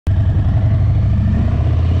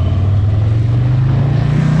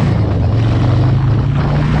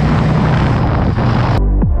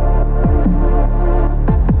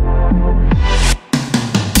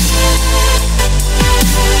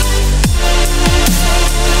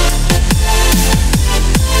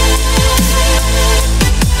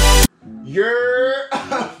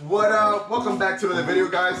back to another video,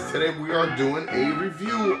 guys. Today we are doing a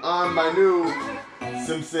review on my new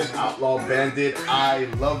Simpson Outlaw Bandit. I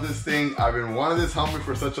love this thing. I've been wanting this helmet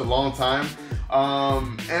for such a long time.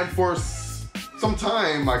 And for some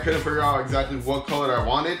time, I couldn't figure out exactly what color I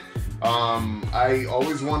wanted. I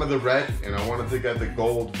always wanted the red, and I wanted to get the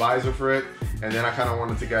gold visor for it. And then I kind of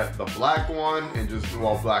wanted to get the black one and just do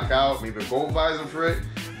all black out, maybe a gold visor for it.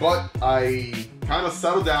 But I kind of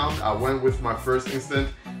settled down. I went with my first instant.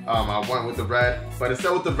 I went with the red, but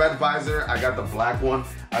instead with the red visor, I got the black one.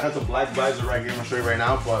 I got the black visor right here. I'm gonna show you right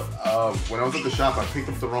now. But when I was at the shop, I picked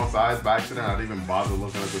up the wrong size by accident. I didn't even bother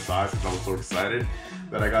looking at the size because I was so excited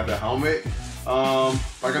that I got the helmet. I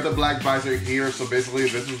got the black visor here, so basically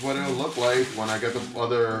this is what it'll look like when I get the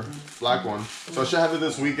other black one. So I should have it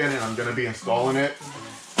this weekend, and I'm gonna be installing it.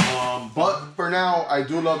 But for now, I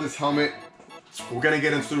do love this helmet. We're gonna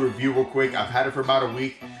get into the review real quick. I've had it for about a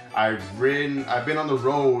week. I've been on the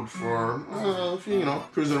road for, you know,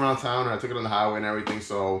 cruising around town, and I took it on the highway and everything.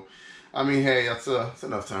 So, I mean, hey, that's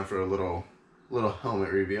enough time for a little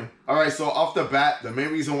helmet review. All right, so off the bat, the main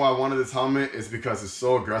reason why I wanted this helmet is because it's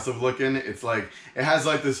so aggressive looking. It's like, it has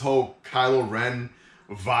like this whole Kylo Ren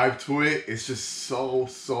vibe to it. It's just so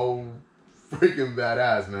freaking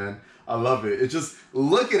badass, man. I love it. It's just,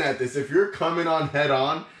 looking at this, if you're coming on head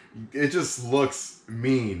on, it just looks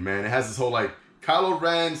mean, man. It has this whole like Kylo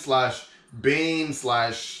Ren slash Bane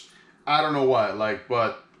slash I don't know what, like,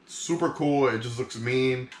 but super cool. It just looks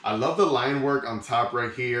mean. I love the line work on top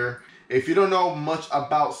right here. If you don't know much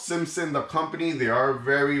about Simpson, the company, they are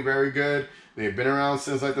very good. They've been around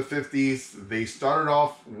since like the 50s. They started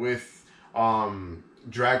off with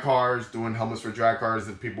drag cars, doing helmets for drag cars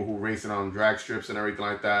and people who racing on drag strips and everything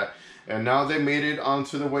like that. And now they made it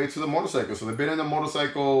onto the way to the motorcycle. So they've been in the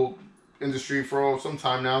motorcycle industry for some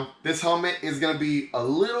time now. This helmet is gonna be a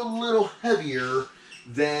little heavier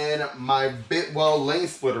than my Bitwell lane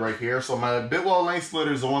splitter right here. So my Bitwell lane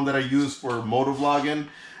splitter is the one that I use for motovlogging.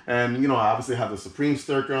 And you know, I obviously have the Supreme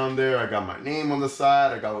sticker on there. I got my name on the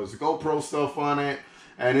side. I got this GoPro stuff on it.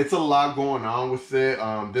 And it's a lot going on with it.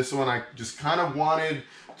 This one I just kind of wanted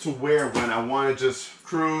to wear when I want to just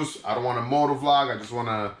cruise. I don't want to motovlog. I just want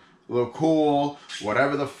to look cool,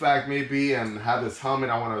 whatever the fact may be, and have this helmet.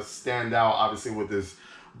 I want to stand out, obviously, with this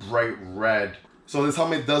bright red. So this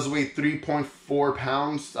helmet does weigh 3.4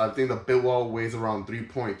 pounds. I think the Bitwell weighs around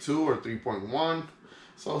 3.2 or 3.1.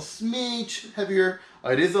 So a smidge heavier.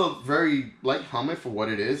 It is a very light helmet for what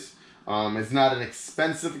it is. It's not an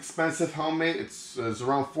expensive helmet. It's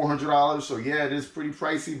around $400. So yeah, it is pretty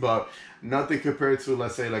pricey, but nothing compared to,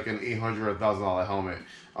 let's say, like an $800 or $1,000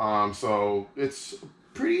 helmet. So it's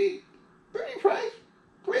pretty good.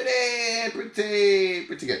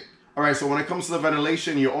 All right, so when it comes to the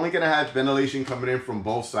ventilation, you're only gonna have ventilation coming in from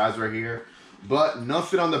both sides right here, but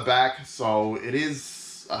nothing on the back. So it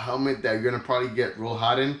is a helmet that you're gonna probably get real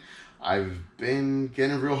hot in. I've been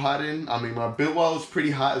getting real hot in. I mean, my Bitwell is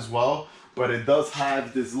pretty hot as well, but it does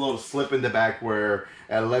have this little slip in the back where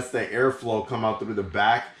it lets the airflow come out through the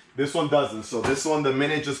back. This one doesn't. So this one, the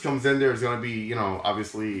minute it just comes in there, is going to be, you know,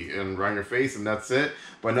 obviously right in your face, and that's it.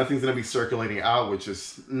 But nothing's going to be circulating out, which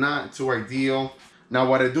is not too ideal. Now,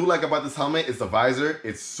 what I do like about this helmet is the visor.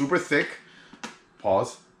 It's super thick.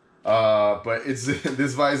 Pause. But it's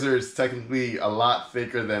this visor is technically a lot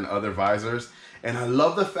thicker than other visors. And I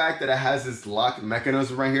love the fact that it has this lock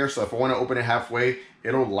mechanism right here. So if I want to open it halfway,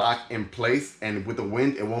 it'll lock in place. And with the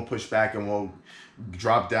wind, it won't push back and won't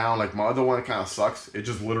drop down. Like my other one kind of sucks. It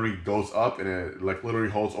just literally goes up and it like literally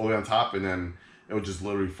holds all the way on top, and then it'll just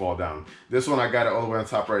literally fall down. This one, I got it all the way on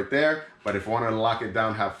top right there. But if I want to lock it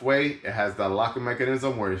down halfway, it has that locking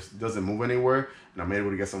mechanism where it doesn't move anywhere. And I'm able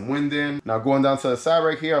to get some wind in. Now going down to the side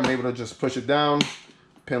right here, I'm able to just push it down,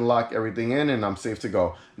 pin lock everything in, and I'm safe to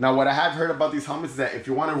go. Now what I have heard about these helmets is that if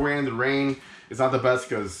you want to wear in the rain, it's not the best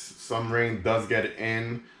because some rain does get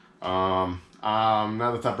in. I'm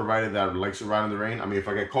not the type of rider that likes to ride in the rain. I mean, if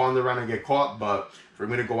I get caught in the rain, I get caught, but for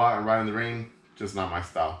me to go out and ride in the rain, just not my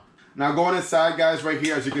style. Now going inside, guys, right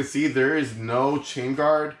here, as you can see, there is no chain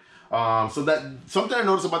guard. So that something I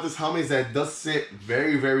noticed about this helmet is that it does sit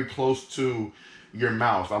very close to your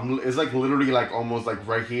mouth. It's like literally like almost like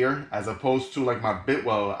right here, as opposed to like my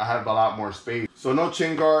Bitwell, I have a lot more space. So no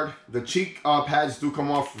chain guard. The cheek pads do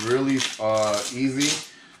come off really easy.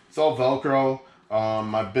 It's all Velcro.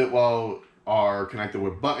 My Bitwell are connected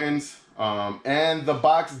with buttons. And the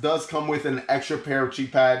box does come with an extra pair of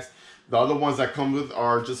cheek pads. The other ones that come with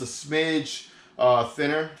are just a smidge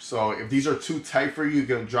thinner. So if these are too tight for you, you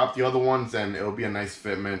can drop the other ones and it'll be a nice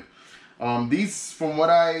fitment. These, from what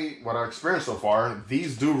I experienced so far,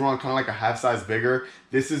 these do run kind of like a half size bigger.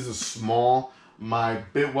 This is a small My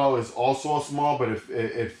bit well is also small, but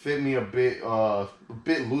it fit me a bit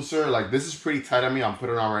looser. Like, this is pretty tight on me. I'm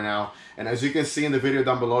putting it on right now. And as you can see in the video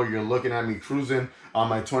down below, you're looking at me cruising on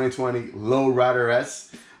my 2020 Low Rider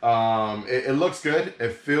S. It looks good.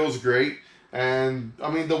 It feels great. And I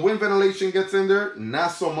mean, the wind ventilation gets in there, not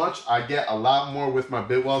so much. I get a lot more with my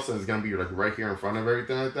bit well, so it's gonna be like right here in front of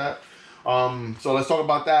everything like that. So let's talk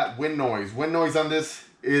about that. Wind noise. Wind noise on this,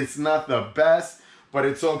 it's not the best, but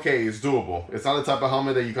it's okay. It's doable. It's not the type of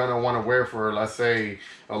helmet that you kind of want to wear for, let's say,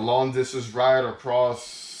 a long distance ride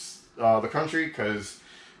across the country, because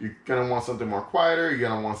you're gonna want something more quieter. You're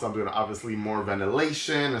gonna want something obviously more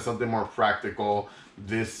ventilation and something more practical.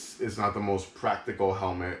 This is not the most practical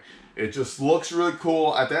helmet. It just looks really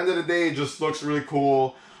cool. At the end of the day, it just looks really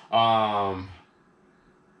cool. And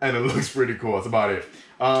it looks pretty cool. That's about it.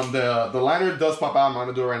 The liner does pop out. I'm not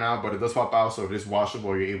gonna do it right now, but it does pop out, so it is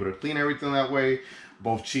washable. You're able to clean everything that way.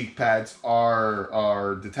 Both cheek pads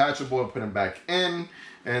are detachable. Put them back in,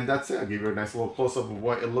 and that's it. I'll give you a nice little close-up of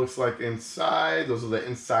what it looks like inside. Those are the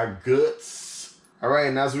inside goods. All right,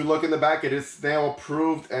 and as we look in the back, it is snail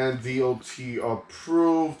approved and DOT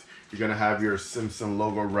approved. You're gonna have your Simpson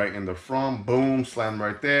logo right in the front. Boom, slammed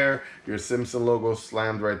right there. Your Simpson logo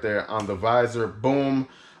slammed right there on the visor. Boom.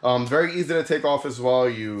 Very easy to take off as well.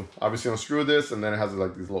 You obviously unscrew this, and then it has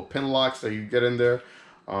like these little pin locks that you get in there.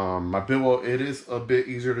 My bit well, it is a bit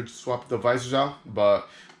easier to swap the visors out, but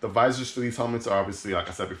the visors for these helmets are obviously, like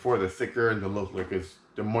I said before, they're thicker and they look like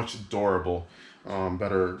they're much durable,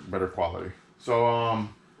 better quality. So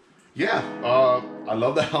yeah, I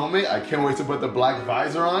love the helmet. I can't wait to put the black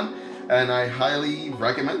visor on, and I highly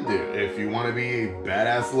recommend it. If you want to be a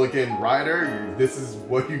badass looking rider, this is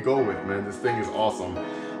what you go with, man. This thing is awesome.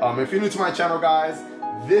 If you're new to my channel, guys,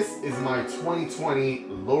 this is my 2020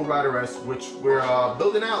 Low Rider S, which we're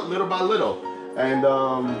building out little by little. And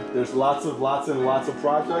there's lots and lots of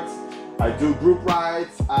projects. I do group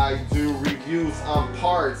rides, I do reviews on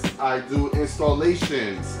parts, I do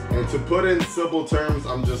installations. And to put in simple terms,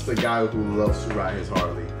 I'm just a guy who loves to ride his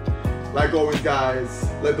Harley. Like always, guys,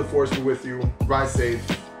 let the force be with you, ride safe,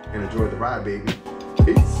 and enjoy the ride, baby.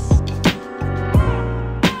 Peace.